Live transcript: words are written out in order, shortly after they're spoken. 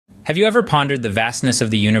Have you ever pondered the vastness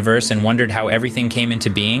of the universe and wondered how everything came into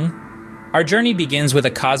being? Our journey begins with a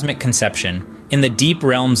cosmic conception, in the deep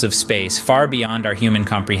realms of space far beyond our human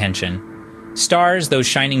comprehension. Stars, those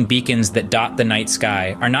shining beacons that dot the night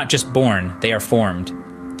sky, are not just born, they are formed.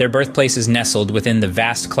 Their birthplace is nestled within the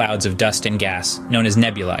vast clouds of dust and gas, known as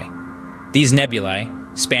nebulae. These nebulae,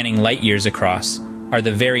 spanning light years across, are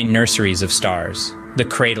the very nurseries of stars, the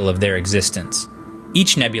cradle of their existence.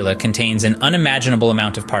 Each nebula contains an unimaginable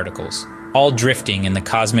amount of particles, all drifting in the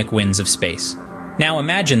cosmic winds of space. Now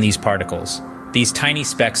imagine these particles, these tiny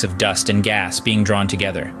specks of dust and gas being drawn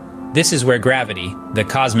together. This is where gravity, the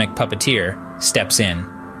cosmic puppeteer, steps in.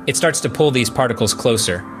 It starts to pull these particles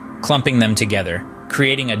closer, clumping them together,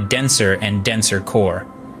 creating a denser and denser core.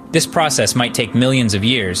 This process might take millions of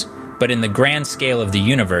years, but in the grand scale of the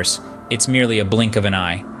universe, it's merely a blink of an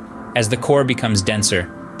eye. As the core becomes denser,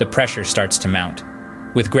 the pressure starts to mount.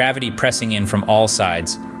 With gravity pressing in from all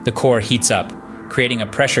sides, the core heats up, creating a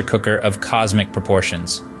pressure cooker of cosmic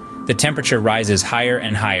proportions. The temperature rises higher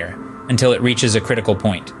and higher, until it reaches a critical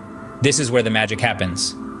point. This is where the magic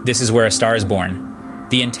happens. This is where a star is born.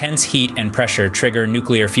 The intense heat and pressure trigger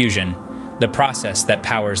nuclear fusion, the process that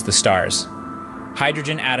powers the stars.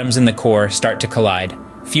 Hydrogen atoms in the core start to collide,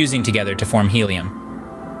 fusing together to form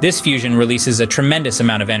helium. This fusion releases a tremendous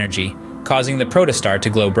amount of energy, causing the protostar to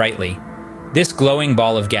glow brightly. This glowing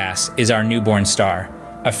ball of gas is our newborn star,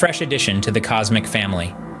 a fresh addition to the cosmic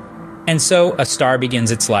family. And so, a star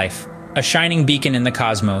begins its life, a shining beacon in the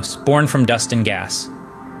cosmos, born from dust and gas.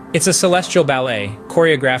 It's a celestial ballet,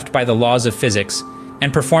 choreographed by the laws of physics,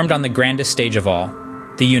 and performed on the grandest stage of all,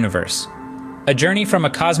 the universe. A journey from a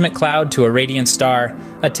cosmic cloud to a radiant star,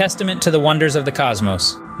 a testament to the wonders of the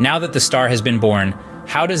cosmos. Now that the star has been born,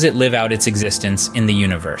 how does it live out its existence in the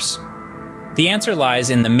universe? The answer lies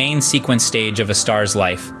in the main sequence stage of a star's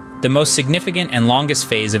life, the most significant and longest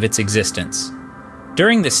phase of its existence.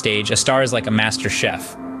 During this stage, a star is like a master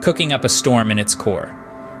chef, cooking up a storm in its core.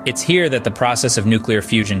 It's here that the process of nuclear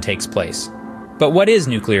fusion takes place. But what is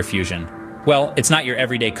nuclear fusion? Well, it's not your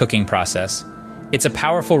everyday cooking process. It's a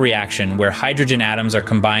powerful reaction where hydrogen atoms are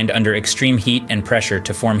combined under extreme heat and pressure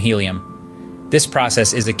to form helium. This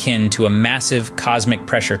process is akin to a massive cosmic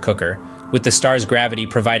pressure cooker, with the star's gravity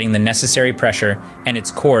providing the necessary pressure and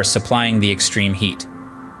its core supplying the extreme heat.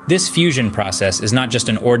 This fusion process is not just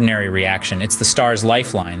an ordinary reaction, it's the star's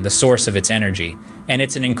lifeline, the source of its energy, and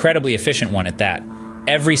it's an incredibly efficient one at that.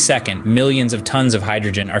 Every second, millions of tons of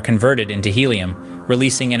hydrogen are converted into helium,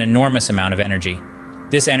 releasing an enormous amount of energy.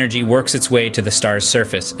 This energy works its way to the star's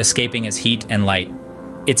surface, escaping as heat and light.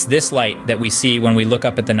 It's this light that we see when we look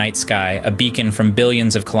up at the night sky, a beacon from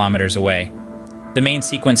billions of kilometers away. The main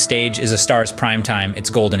sequence stage is a star's prime time, its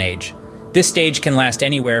golden age. This stage can last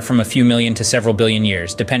anywhere from a few million to several billion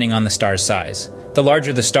years, depending on the star's size. The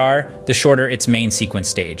larger the star, the shorter its main sequence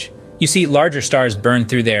stage. You see, larger stars burn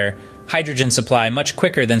through their hydrogen supply much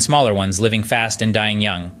quicker than smaller ones, living fast and dying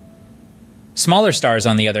young. Smaller stars,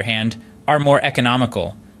 on the other hand, are more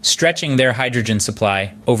economical, stretching their hydrogen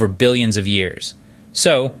supply over billions of years.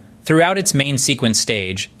 So, throughout its main sequence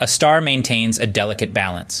stage, a star maintains a delicate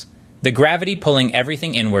balance. The gravity pulling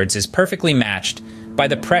everything inwards is perfectly matched by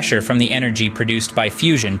the pressure from the energy produced by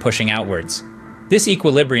fusion pushing outwards. This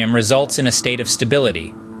equilibrium results in a state of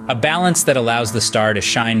stability, a balance that allows the star to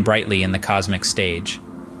shine brightly in the cosmic stage.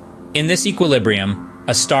 In this equilibrium,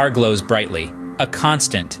 a star glows brightly, a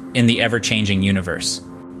constant in the ever-changing universe.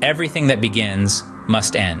 Everything that begins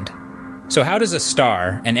must end. So how does a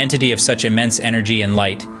star, an entity of such immense energy and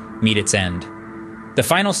light, meet its end? The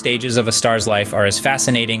final stages of a star's life are as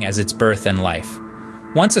fascinating as its birth and life.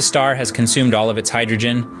 Once a star has consumed all of its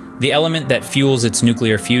hydrogen, the element that fuels its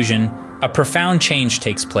nuclear fusion, a profound change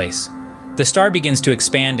takes place. The star begins to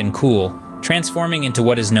expand and cool, transforming into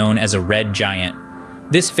what is known as a red giant.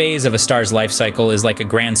 This phase of a star's life cycle is like a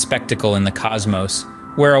grand spectacle in the cosmos,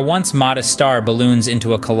 where a once modest star balloons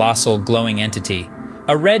into a colossal, glowing entity.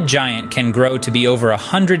 A red giant can grow to be over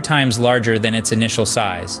 100 times larger than its initial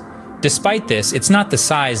size. Despite this, it's not the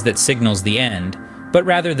size that signals the end, but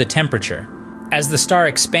rather the temperature. As the star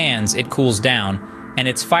expands, it cools down, and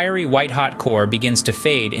its fiery white-hot core begins to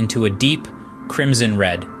fade into a deep, crimson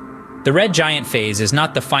red. The red giant phase is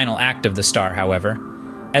not the final act of the star, however.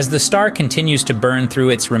 As the star continues to burn through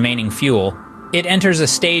its remaining fuel, it enters a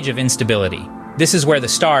stage of instability. This is where the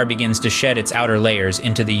star begins to shed its outer layers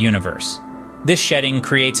into the universe. This shedding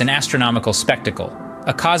creates an astronomical spectacle,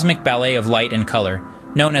 a cosmic ballet of light and color,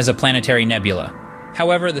 known as a planetary nebula.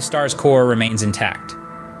 However, the star's core remains intact.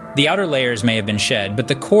 The outer layers may have been shed, but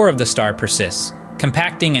the core of the star persists,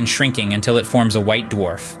 compacting and shrinking until it forms a white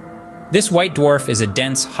dwarf. This white dwarf is a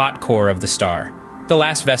dense, hot core of the star, the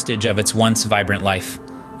last vestige of its once vibrant life.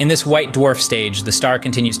 In this white dwarf stage, the star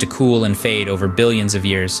continues to cool and fade over billions of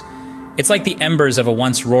years. It's like the embers of a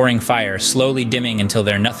once roaring fire, slowly dimming until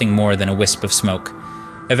they're nothing more than a wisp of smoke.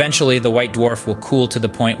 Eventually, the white dwarf will cool to the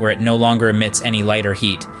point where it no longer emits any light or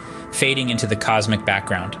heat, fading into the cosmic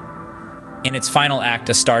background. In its final act,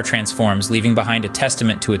 a star transforms, leaving behind a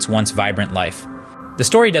testament to its once vibrant life. The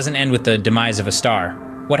story doesn't end with the demise of a star.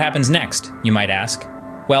 What happens next, you might ask?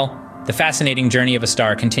 Well, the fascinating journey of a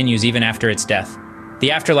star continues even after its death. The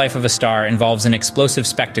afterlife of a star involves an explosive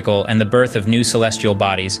spectacle and the birth of new celestial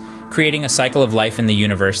bodies, creating a cycle of life in the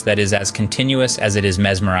universe that is as continuous as it is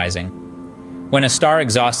mesmerizing. When a star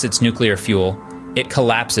exhausts its nuclear fuel, it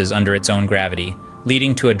collapses under its own gravity,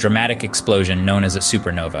 leading to a dramatic explosion known as a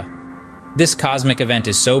supernova. This cosmic event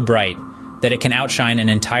is so bright that it can outshine an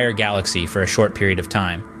entire galaxy for a short period of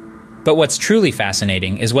time. But what's truly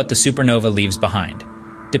fascinating is what the supernova leaves behind.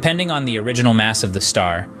 Depending on the original mass of the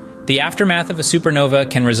star, the aftermath of a supernova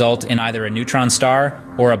can result in either a neutron star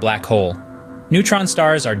or a black hole. Neutron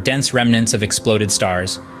stars are dense remnants of exploded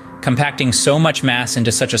stars, compacting so much mass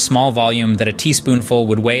into such a small volume that a teaspoonful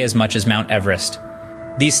would weigh as much as Mount Everest.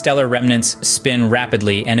 These stellar remnants spin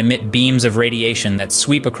rapidly and emit beams of radiation that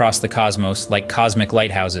sweep across the cosmos like cosmic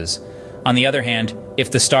lighthouses. On the other hand,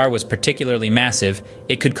 if the star was particularly massive,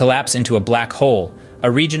 it could collapse into a black hole,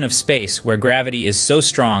 a region of space where gravity is so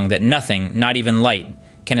strong that nothing, not even light,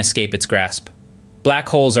 can escape its grasp. Black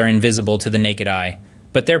holes are invisible to the naked eye,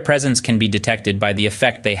 but their presence can be detected by the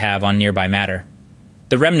effect they have on nearby matter.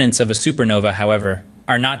 The remnants of a supernova, however,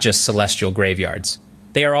 are not just celestial graveyards.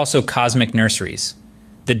 They are also cosmic nurseries.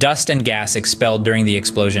 The dust and gas expelled during the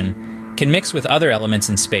explosion can mix with other elements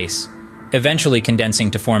in space, eventually condensing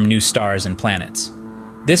to form new stars and planets.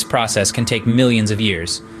 This process can take millions of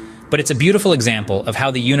years, but it's a beautiful example of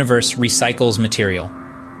how the universe recycles material,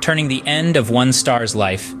 turning the end of one star's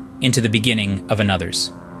life into the beginning of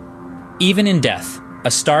another's. Even in death,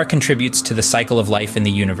 a star contributes to the cycle of life in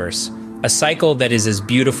the universe, a cycle that is as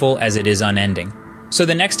beautiful as it is unending. So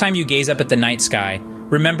the next time you gaze up at the night sky,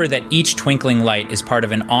 remember that each twinkling light is part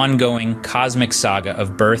of an ongoing cosmic saga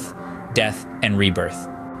of birth, death, and rebirth.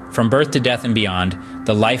 From birth to death and beyond,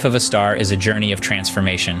 the life of a star is a journey of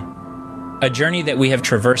transformation. A journey that we have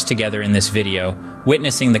traversed together in this video,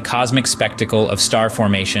 witnessing the cosmic spectacle of star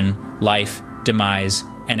formation, life, demise,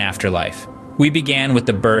 and afterlife. We began with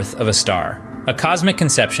the birth of a star, a cosmic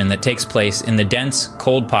conception that takes place in the dense,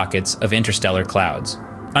 cold pockets of interstellar clouds.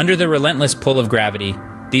 Under the relentless pull of gravity,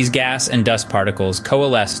 these gas and dust particles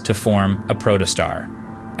coalesce to form a protostar.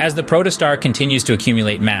 As the protostar continues to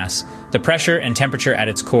accumulate mass, the pressure and temperature at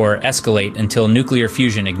its core escalate until nuclear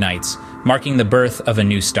fusion ignites, marking the birth of a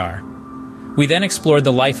new star. We then explored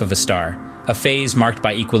the life of a star, a phase marked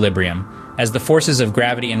by equilibrium, as the forces of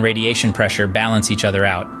gravity and radiation pressure balance each other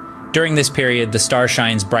out. During this period, the star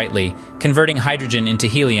shines brightly, converting hydrogen into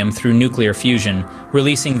helium through nuclear fusion,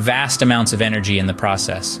 releasing vast amounts of energy in the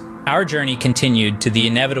process. Our journey continued to the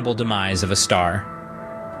inevitable demise of a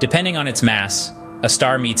star. Depending on its mass, a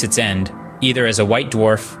star meets its end, either as a white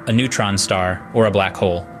dwarf, a neutron star, or a black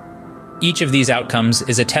hole. Each of these outcomes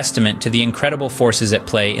is a testament to the incredible forces at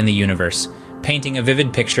play in the universe, painting a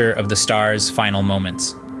vivid picture of the star's final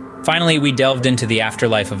moments. Finally, we delved into the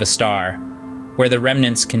afterlife of a star, where the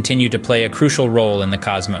remnants continue to play a crucial role in the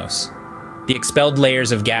cosmos. The expelled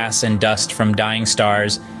layers of gas and dust from dying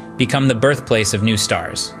stars become the birthplace of new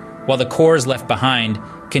stars, while the cores left behind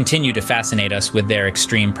continue to fascinate us with their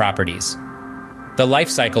extreme properties. The life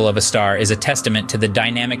cycle of a star is a testament to the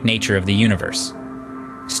dynamic nature of the universe.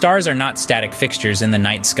 Stars are not static fixtures in the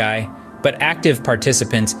night sky, but active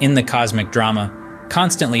participants in the cosmic drama,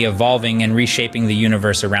 constantly evolving and reshaping the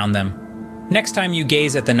universe around them. Next time you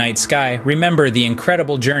gaze at the night sky, remember the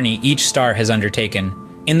incredible journey each star has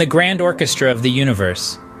undertaken. In the grand orchestra of the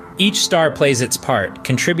universe, each star plays its part,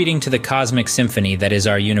 contributing to the cosmic symphony that is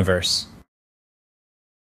our universe.